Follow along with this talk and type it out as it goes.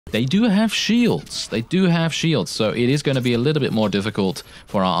they do have shields. They do have shields, so it is going to be a little bit more difficult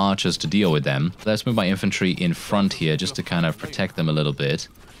for our archers to deal with them. Let's move my infantry in front here just to kind of protect them a little bit.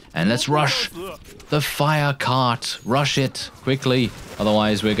 And let's rush the fire cart. Rush it quickly.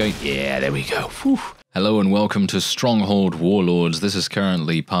 Otherwise, we're going... Yeah, there we go. Whew. Hello and welcome to Stronghold Warlords. This is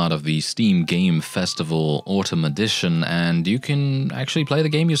currently part of the Steam Game Festival Autumn Edition, and you can actually play the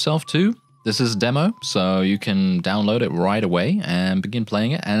game yourself too. This is a demo, so you can download it right away and begin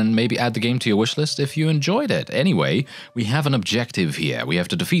playing it, and maybe add the game to your wishlist if you enjoyed it. Anyway, we have an objective here. We have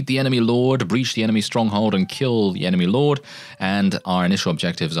to defeat the enemy lord, breach the enemy stronghold, and kill the enemy lord, and our initial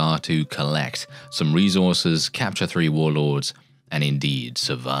objectives are to collect some resources, capture 3 warlords, and indeed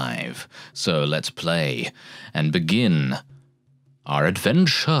survive. So let's play and begin our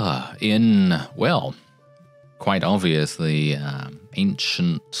adventure in, well, quite obviously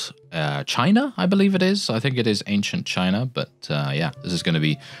ancient China, I believe it is. I think it is ancient China, but yeah, this is going to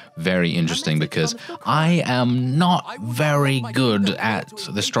be very interesting because I am not very good at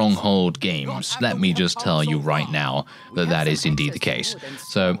the Stronghold games. Let me just tell you right now that that is indeed the case.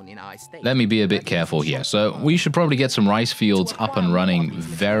 So let me be a bit careful here. So we should probably get some rice fields up and running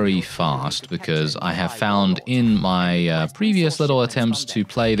very fast because I have found in my previous little attempts to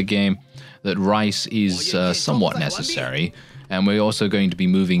play the game that rice is somewhat necessary. And we're also going to be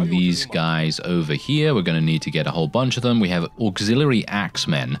moving these guys over here. We're going to need to get a whole bunch of them. We have auxiliary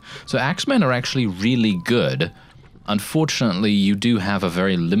axemen. So axemen are actually really good. Unfortunately, you do have a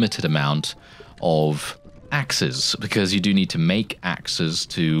very limited amount of axes because you do need to make axes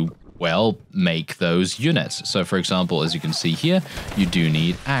to, well, make those units. So for example, as you can see here, you do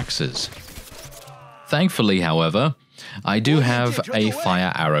need axes. Thankfully, however, I do have a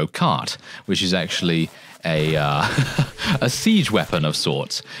fire arrow cart, which is actually a a siege weapon of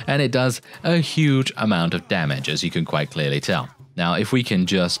sorts, and it does a huge amount of damage, as you can quite clearly tell. Now, if we can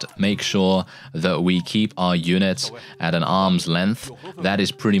just make sure that we keep our units at an arm's length, that is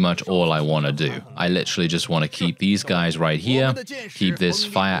pretty much all I want to do. I literally just want to keep these guys right here, keep this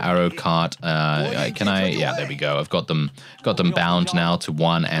fire arrow cart. Can I? Yeah, there we go. I've got them bound now to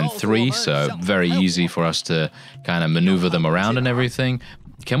 1 and 3, so very easy for us to kind of maneuver them around and everything.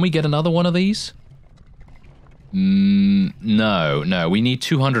 Can we get another one of these? No, we need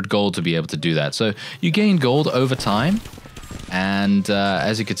 200 gold to be able to do that. So you gain gold over time, and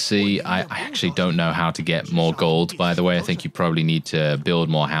as you can see, I actually don't know how to get more gold, by the way. I think you probably need to build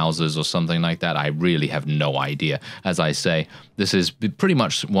more houses or something like that. I really have no idea. As I say, this is pretty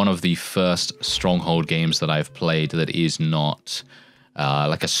much one of the first Stronghold games that I've played that is not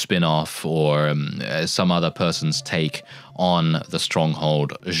like a spin-off or some other person's take on the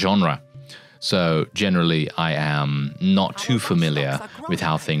Stronghold genre. So generally, I am not too familiar with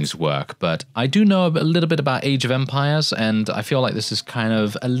how things work, but I do know a little bit about Age of Empires, and I feel like this is kind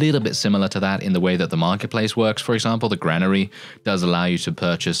of a little bit similar to that in the way that the marketplace works. For example, the granary does allow you to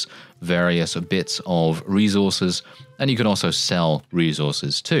purchase various bits of resources, and you can also sell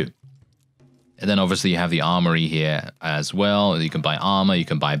resources too. And then obviously you have the armory here as well. You can buy armor, you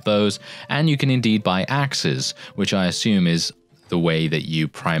can buy bows, and you can indeed buy axes, which I assume is the way that you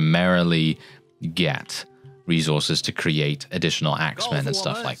primarily get resources to create additional axemen and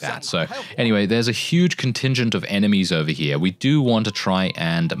stuff like that. So anyway, there's a huge contingent of enemies over here. We do want to try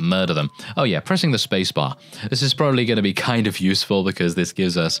and murder them. Oh yeah, pressing the spacebar. This is probably going to be kind of useful because this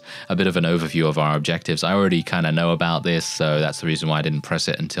gives us a bit of an overview of our objectives. I already kind of know about this, so that's the reason why I didn't press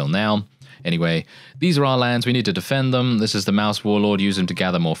it until now. Anyway, these are our lands. We need to defend them. This is the mouse warlord. Use him to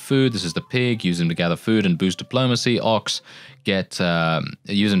gather more food. This is the pig. Use him to gather food and boost diplomacy. Ox,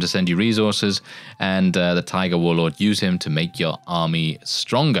 use him to send you resources. And the tiger warlord, use him to make your army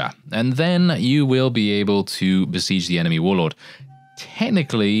stronger. And then you will be able to besiege the enemy warlord.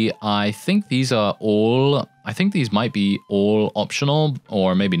 Technically, I think these are all... I think these might be all optional,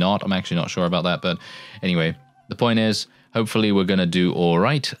 or maybe not. I'm actually not sure about that. But anyway, the point is, hopefully we're going to do all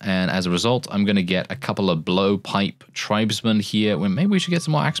right, and as a result, I'm going to get a couple of blowpipe tribesmen here. Well, maybe we should get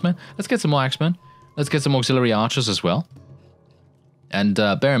some more axemen. Let's get some more axemen. Let's get some auxiliary archers as well. And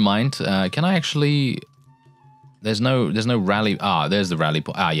bear in mind, can I actually... There's no rally... Ah, there's the rally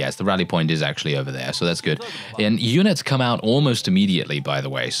point. Ah, yes, the rally point is actually over there, so that's good. And units come out almost immediately, by the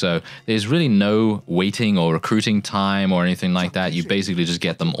way, so there's really no waiting or recruiting time or anything like that. You basically just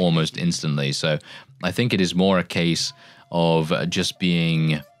get them almost instantly, so I think it is more a case of just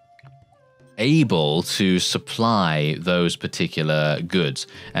being able to supply those particular goods.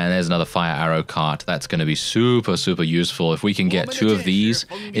 And there's another fire arrow cart. That's going to be super, super useful. If we can get 2 of these,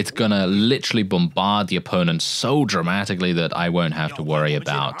 it's going to literally bombard the opponent so dramatically that I won't have to worry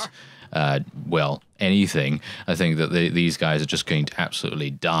about, well, anything, I think that these guys are just going to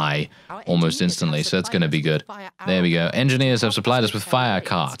absolutely die almost instantly, so it's going to be good. There we go. Engineers have supplied us with fire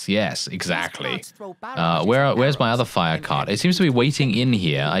carts. Yes, exactly. Where's my other fire cart? It seems to be waiting in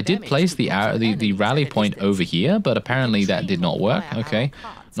here. I did place the rally point over here, but apparently that did not work. Okay,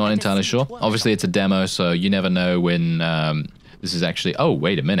 not entirely sure. Obviously, it's a demo, so you never know when this is actually... Oh,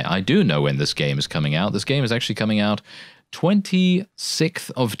 wait a minute. I do know when this game is coming out. This game is actually coming out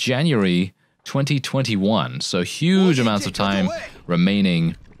 26th of January 2021, so huge amounts of time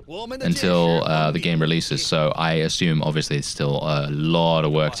remaining until the game releases, so I assume obviously it's still a lot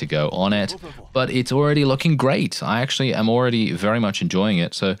of work to go on it, but it's already looking great. I actually am already very much enjoying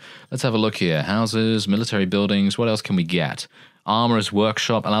it, so let's have a look here. Houses, military buildings, what else can we get? Armorer's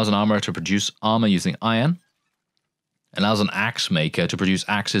workshop allows an armorer to produce armor using iron. Allows an axe maker to produce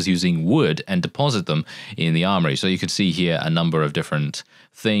axes using wood and deposit them in the armory. So you can see here a number of different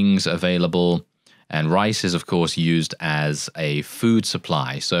things available. And rice is, of course, used as a food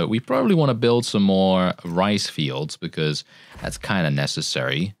supply. So we probably want to build some more rice fields because that's kind of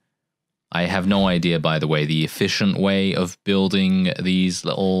necessary. I have no idea, by the way, the efficient way of building these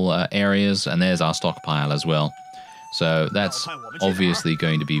little areas. And there's our stockpile as well. So that's obviously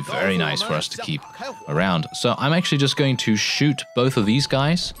going to be very nice for us to keep around. So I'm actually just going to shoot both of these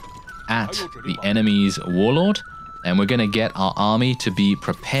guys at the enemy's warlord. And we're going to get our army to be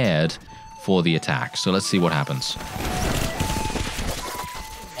prepared for the attack. So let's see what happens.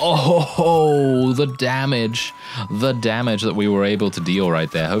 Oh, the damage. The damage that we were able to deal right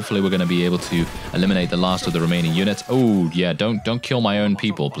there. Hopefully we're going to be able to eliminate the last of the remaining units. Oh, yeah, don't kill my own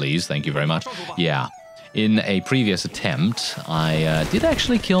people, please. Thank you very much. Yeah. In a previous attempt, I did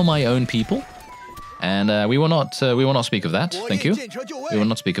actually kill my own people, and we will not speak of that. Thank you. We will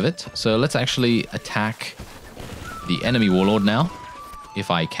not speak of it. So let's actually attack the enemy warlord now,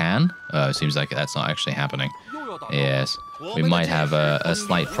 if I can. It seems like that's not actually happening. Yes, we might have a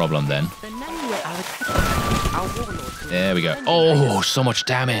slight problem then. There we go. Oh, so much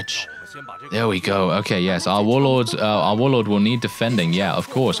damage. There we go. Okay, yes, our warlord will need defending. Yeah, of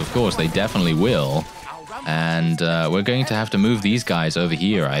course, they definitely will. And we're going to have to move these guys over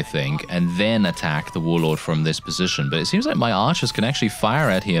here, I think, and then attack the warlord from this position. But it seems like my archers can actually fire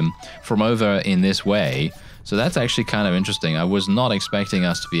at him from over in this way. So that's actually kind of interesting. I was not expecting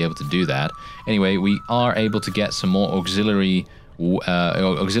us to be able to do that. Anyway, we are able to get some more auxiliary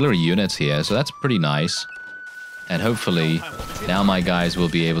units here, so that's pretty nice. And hopefully, now my guys will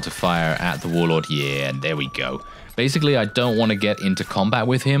be able to fire at the warlord. Yeah, and there we go. Basically, I don't want to get into combat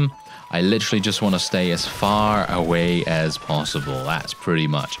with him. I literally just want to stay as far away as possible. That's pretty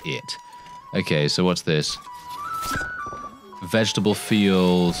much it. Okay, so what's this? Vegetable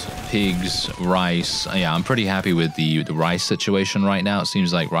field, pigs, rice. Yeah, I'm pretty happy with the rice situation right now. It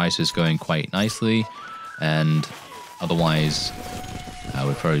seems like rice is going quite nicely. And otherwise,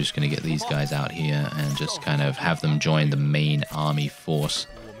 we're probably just going to get these guys out here and just kind of have them join the main army force.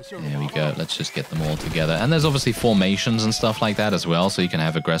 There we go. Let's just get them all together. And there's obviously formations and stuff like that as well. So you can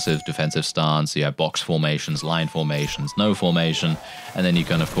have aggressive defensive stance. You have box formations, line formations, no formation. And then you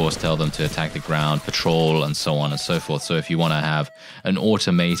can, of course, tell them to attack the ground, patrol, and so on and so forth. So if you want to have an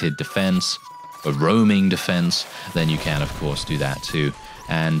automated defense, a roaming defense, then you can, of course, do that too.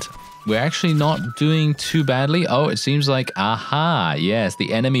 And we're actually not doing too badly. Oh, it seems like, aha, yes,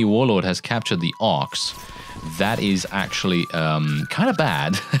 the enemy warlord has captured the ox. That is actually kind of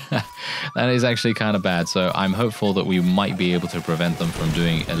bad. That is actually kind of bad. So I'm hopeful that we might be able to prevent them from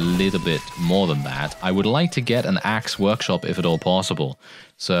doing a little bit more than that. I would like to get an axe workshop if at all possible.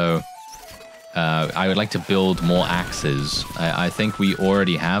 So I would like to build more axes. I think we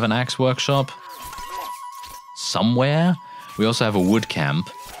already have an axe workshop somewhere. We also have a wood camp.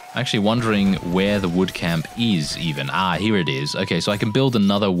 I'm actually wondering where the wood camp is even. Ah, here it is. Okay, so I can build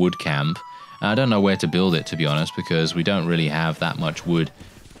another wood camp. I don't know where to build it, to be honest, because we don't really have that much wood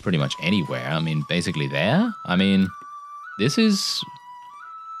pretty much anywhere. I mean, basically there. I mean, this is...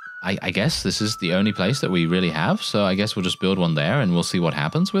 I guess this is the only place that we really have, so I guess we'll just build one there and we'll see what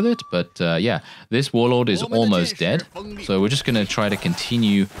happens with it. But yeah, this warlord is almost dead, so we're just going to try to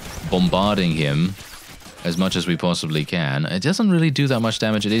continue bombarding him as much as we possibly can. It doesn't really do that much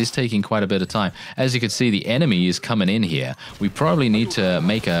damage. It is taking quite a bit of time. As you can see, the enemy is coming in here. We probably need to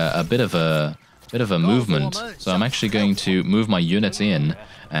make a bit of a movement. So I'm actually going to move my units in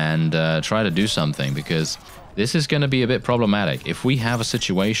and try to do something, because this is going to be a bit problematic. If we have a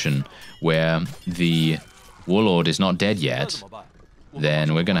situation where the warlord is not dead yet,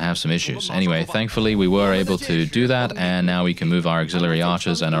 then we're going to have some issues. Anyway, thankfully we were able to do that, and now we can move our auxiliary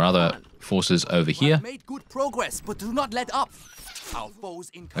archers and our other forces over here. Made good progress, but do not let up.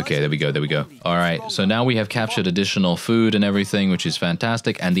 Okay, there we go, there we go. All right, so now we have captured additional food and everything, which is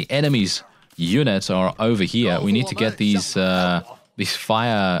fantastic. And the enemy's units are over here. We need to get these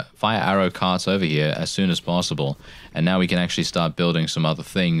fire arrow carts over here as soon as possible. And now we can actually start building some other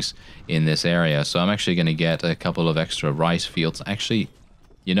things in this area. So I'm actually going to get a couple of extra rice fields. Actually,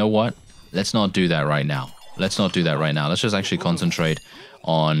 you know what? Let's not do that right now. Let's not do that right now. Let's just actually concentrate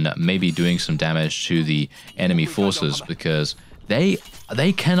on maybe doing some damage to the enemy forces, because they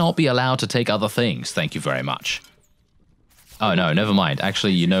cannot be allowed to take other things. Thank you very much. Oh, no, never mind.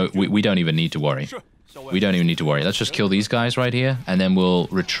 Actually, you know, we don't even need to worry. We don't even need to worry. Let's just kill these guys right here, and then we'll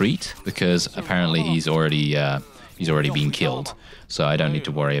retreat, because apparently he's already been killed. So I don't need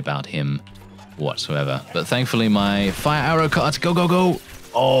to worry about him whatsoever. But thankfully, my fire arrow cards, go, go, go.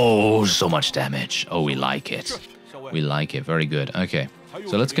 Oh, so much damage. Oh, we like it. We like it. Very good. Okay,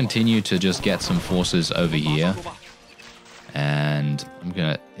 so let's continue to just get some forces over here. And I'm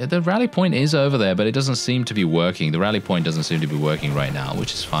gonna... The rally point is over there, but it doesn't seem to be working. The rally point doesn't seem to be working right now,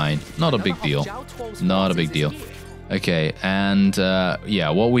 which is fine. Not a big deal. Not a big deal. Okay, and yeah,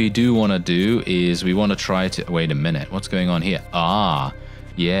 what we do want to do is we want to try to... Wait a minute. What's going on here? Ah,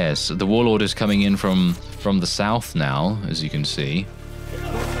 yes. The warlord is coming in from the south now, as you can see.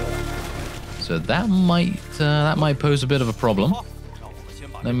 So that might pose a bit of a problem.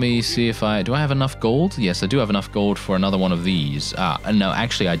 Let me see if do I have enough gold? Yes, I do have enough gold for another one of these. No,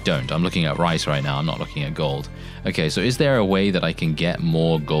 actually I don't. I'm looking at rice right now. I'm not looking at gold. Okay, so is there a way that I can get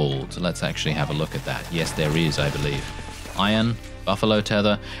more gold? Let's actually have a look at that. Yes, there is, I believe. Iron, buffalo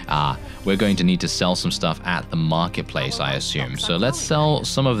tether. We're going to need to sell some stuff at the marketplace, I assume. So let's sell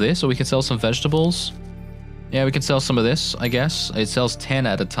some of this, or we can sell some vegetables. Yeah, we can sell some of this, I guess. It sells 10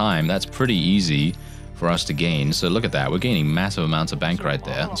 at a time. That's pretty easy for us to gain. So look at that. We're gaining massive amounts of bank right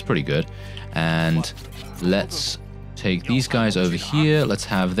there. That's pretty good. And let's take these guys over here. Let's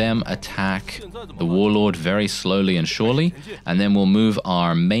have them attack the warlord very slowly and surely. And then we'll move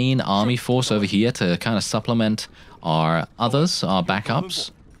our main army force over here to kind of supplement our others, our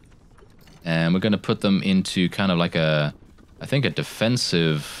backups. And we're going to put them into kind of like I think a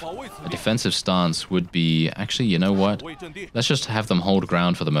defensive stance would be... Actually, you know what? Let's just have them hold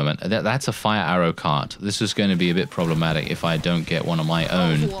ground for the moment. That's a fire arrow cart. This is going to be a bit problematic if I don't get one of my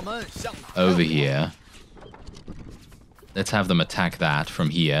own over here. Let's have them attack that from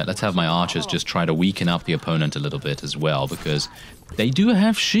here. Let's have my archers just try to weaken up the opponent a little bit as well, because they do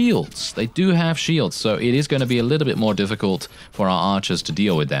have shields. They do have shields, so it is going to be a little bit more difficult for our archers to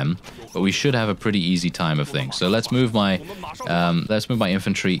deal with them. But we should have a pretty easy time of things. So let's move my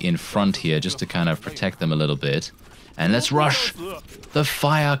infantry in front here just to kind of protect them a little bit. And let's rush the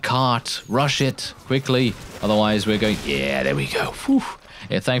fire cart. Rush it quickly. Otherwise we're going... Yeah, there we go. Whew.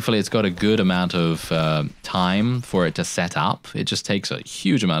 Yeah, thankfully, it's got a good amount of time for it to set up. It just takes a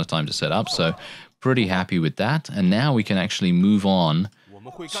huge amount of time to set up, so pretty happy with that. And now we can actually move on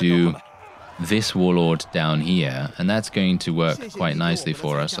to this warlord down here, and that's going to work quite nicely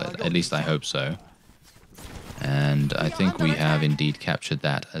for us. At least I hope so. And I think we have indeed captured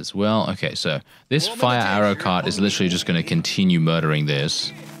that as well. Okay, so this fire arrow cart is literally just going to continue murdering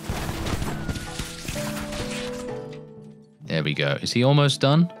this. There we go. Is he almost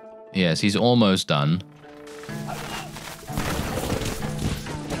done? Yes, he's almost done.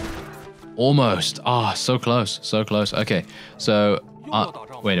 Almost. Ah, so close. So close. Okay, so...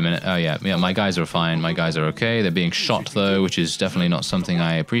 wait a minute. Oh, yeah. Yeah, my guys are fine. My guys are okay. They're being shot, though, which is definitely not something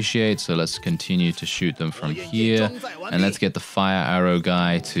I appreciate. So let's continue to shoot them from here. And let's get the fire arrow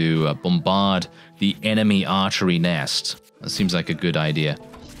guy to bombard the enemy archery nest. That seems like a good idea,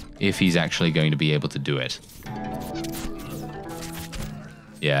 if he's actually going to be able to do it.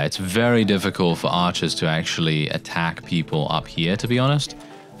 Yeah, it's very difficult for archers to actually attack people up here, to be honest.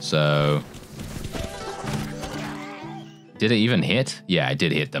 So... Did it even hit? Yeah, I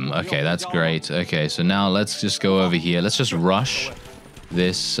did hit them. Okay, that's great. Okay, so now let's just go over here. Let's just rush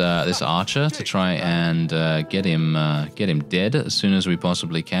this this archer to try and get him dead as soon as we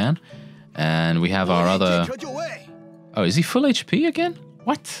possibly can. And we have our other... Oh, is he full HP again?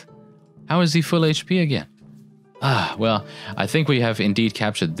 What? How is he full HP again? Ah, well, I think we have indeed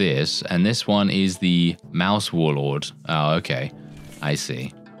captured this, and this one is the mouse warlord. Oh, okay. I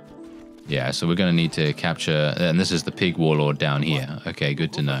see. Yeah, so we're going to need to capture... And this is the pig warlord down here. Okay,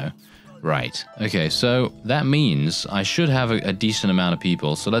 good to know. Right. Okay, so that means I should have a decent amount of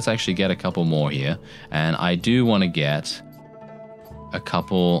people. So let's actually get a couple more here. And I do want to get a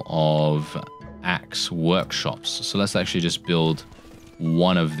couple of axe workshops. So let's actually just build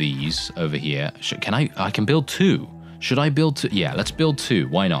one of these over here. I can build two. Should I build two? Yeah, let's build two.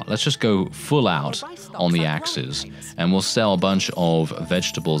 Why not? Let's just go full out on the axes. And we'll sell a bunch of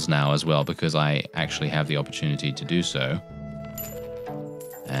vegetables now as well, because I actually have the opportunity to do so.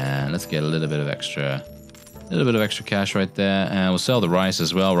 And let's get a little bit of extra cash right there. And we'll sell the rice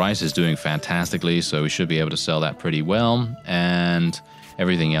as well. Rice is doing fantastically, so we should be able to sell that pretty well. And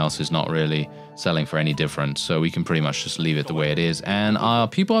everything else is not really selling for any different, so we can pretty much just leave it the way it is. And our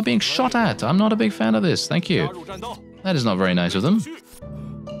people are being shot at. I'm not a big fan of this. Thank you. That is not very nice of them.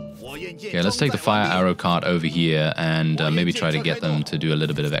 Okay, let's take the fire arrow cart over here and maybe try to get them to do a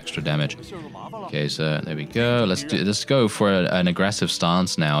little bit of extra damage. Okay, so there we go. Let's go for an aggressive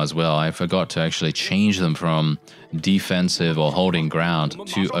stance now as well. I forgot to actually change them from defensive or holding ground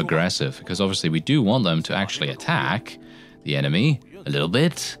to aggressive, because obviously we do want them to actually attack the enemy a little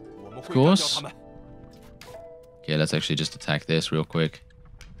bit, of course. Okay, let's actually just attack this real quick.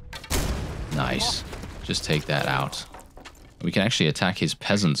 Nice. Just take that out. We can actually attack his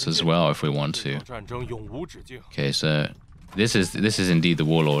peasants as well if we want to. Okay, so this is indeed the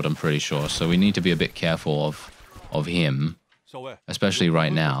warlord, I'm pretty sure. So we need to be a bit careful of him, especially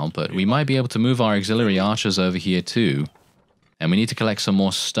right now. But we might be able to move our auxiliary archers over here too. And we need to collect some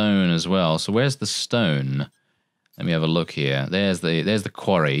more stone as well. So where's the stone? Let me have a look here. There's the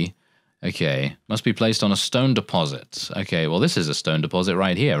quarry. Okay, must be placed on a stone deposit. Okay, well this is a stone deposit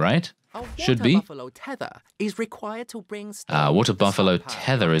right here, right? Should be. Water buffalo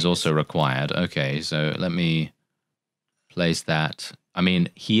tether is also required. Okay, so let me place that. I mean,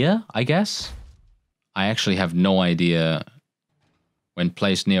 here, I guess? I actually have no idea. When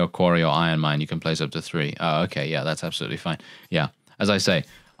placed near a quarry or iron mine, you can place up to 3. Oh, okay, yeah, that's absolutely fine. Yeah, as I say,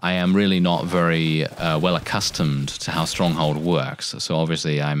 I am really not very well accustomed to how Stronghold works. So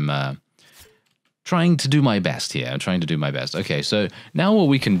obviously I'm trying to do my best here. I'm trying to do my best. Okay, so now what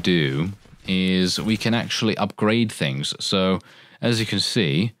we can do is we can actually upgrade things. So as you can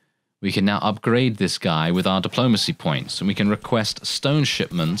see, we can now upgrade this guy with our diplomacy points. And we can request stone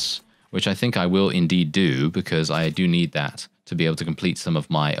shipments, which I think I will indeed do, because I do need that to be able to complete some of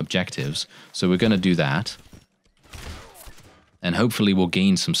my objectives. So we're going to do that. And hopefully we'll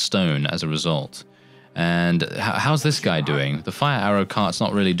gain some stone as a result. And how's this guy doing? The fire arrow cart's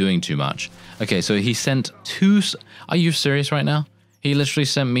not really doing too much. Okay, so he sent 2... Are you serious right now? He literally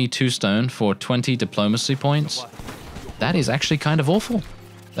sent me 2 stone for 20 diplomacy points. That is actually kind of awful.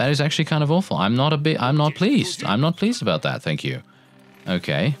 That is actually kind of awful. I'm not pleased. I'm not pleased about that, thank you.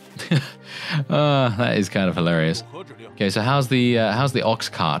 Okay. That is kind of hilarious. Okay, so how's the ox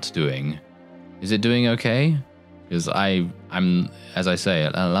cart doing? Is it doing okay? Because I'm, as I say,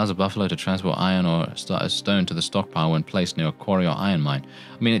 it allows a buffalo to transport iron or a stone to the stockpile when placed near a quarry or iron mine.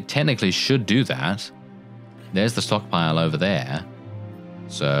 I mean, it technically should do that. There's the stockpile over there.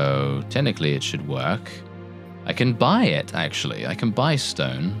 So, technically it should work. I can buy it, actually. I can buy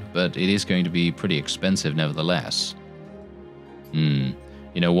stone, but it is going to be pretty expensive nevertheless. You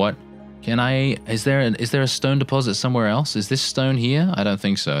know what? Is there a stone deposit somewhere else? Is this stone here? I don't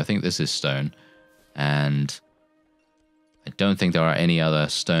think so. I think this is stone. And I don't think there are any other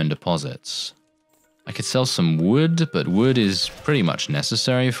stone deposits. I could sell some wood, but wood is pretty much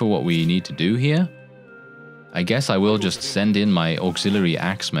necessary for what we need to do here. I guess I will just send in my auxiliary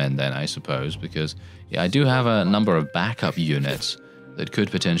axemen then, I suppose, because yeah, I do have a number of backup units that could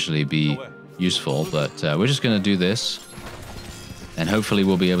potentially be useful, but we're just going to do this. And hopefully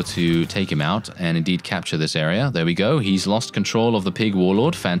we'll be able to take him out and indeed capture this area. There we go. He's lost control of the pig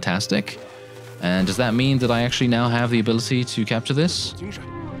warlord. Fantastic. And does that mean that I actually now have the ability to capture this?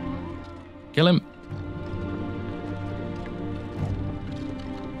 Kill him.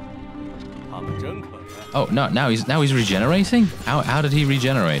 Oh, no, now he's regenerating? How did he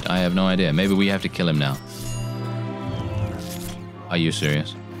regenerate? I have no idea. Maybe we have to kill him now. Are you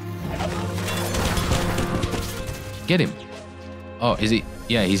serious? Get him. Oh, is he?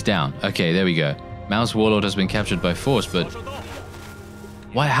 Yeah, he's down. Okay, there we go. Mouse Warlord has been captured by force, but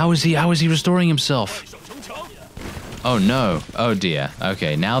why? How is he restoring himself? Oh no! Oh dear.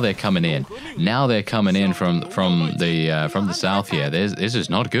 Okay, now they're coming in. Now they're coming in from the south here. This is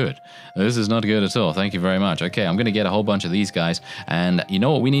not good. This is not good at all. Thank you very much. Okay, I'm gonna get a whole bunch of these guys, and you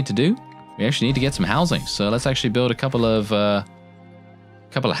know what we need to do? We actually need to get some housing. So let's actually build a couple of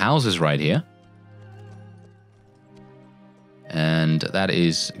houses right here. And that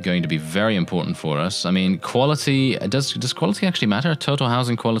is going to be very important for us. I mean, quality, does quality actually matter? A total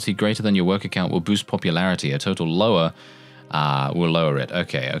housing quality greater than your worker count will boost popularity. A total lower will lower it.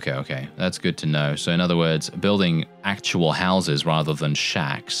 Okay. That's good to know. So in other words, building actual houses rather than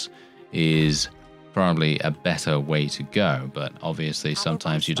shacks is probably a better way to go, but obviously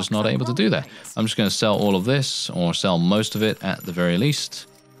sometimes you're just not able to do that. I'm just going to sell all of this, or sell most of it at the very least,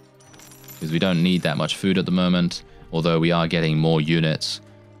 because we don't need that much food at the moment, although we are getting more units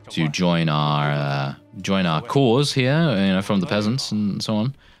to join our cause here, you know, from the peasants and so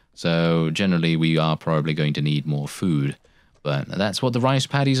on. So generally we are probably going to need more food, but that's what the rice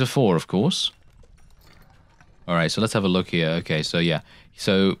paddies are for, of course. All right, so let's have a look here. Okay, so yeah.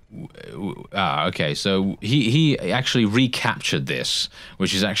 So, okay, so he actually recaptured this,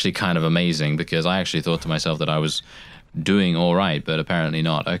 which is actually kind of amazing, because I actually thought to myself that I was doing all right, but apparently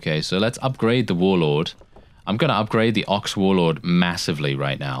not. Okay, so let's upgrade the warlord. I'm going to upgrade the Ox warlord massively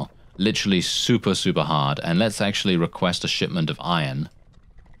right now. Literally super, super hard. And let's actually request a shipment of iron,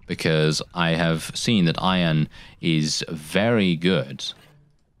 because I have seen that iron is very good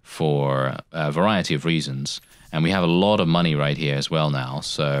for a variety of reasons. And we have a lot of money right here as well now,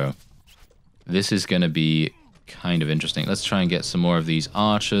 so this is going to be kind of interesting. Let's try and get some more of these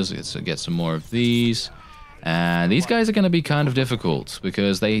archers. Let's get some more of these. And these guys are going to be kind of difficult,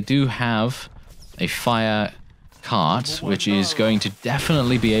 because they do have a fire cart, which is going to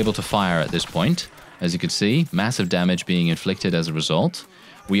definitely be able to fire at this point. As you can see, massive damage being inflicted as a result.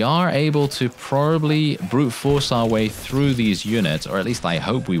 We are able to probably brute force our way through these units, or at least I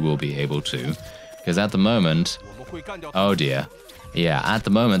hope we will be able to. Because at the moment, oh dear, yeah, at the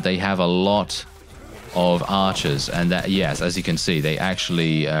moment they have a lot of archers, and that, yes, as you can see, they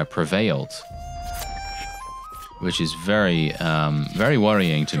actually prevailed, which is very, very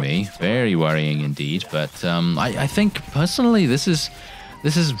worrying to me, very worrying indeed. But I think personally this is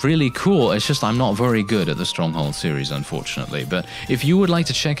really cool. It's just I'm not very good at the Stronghold series, unfortunately. But if you would like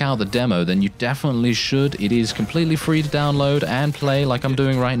to check out the demo, then you definitely should. It is completely free to download and play, like I'm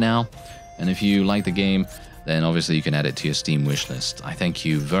doing right now. And if you like the game, then obviously you can add it to your Steam wishlist. I thank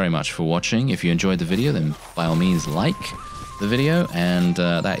you very much for watching. If you enjoyed the video, then by all means like the video, and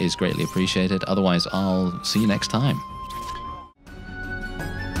that is greatly appreciated. Otherwise, I'll see you next time.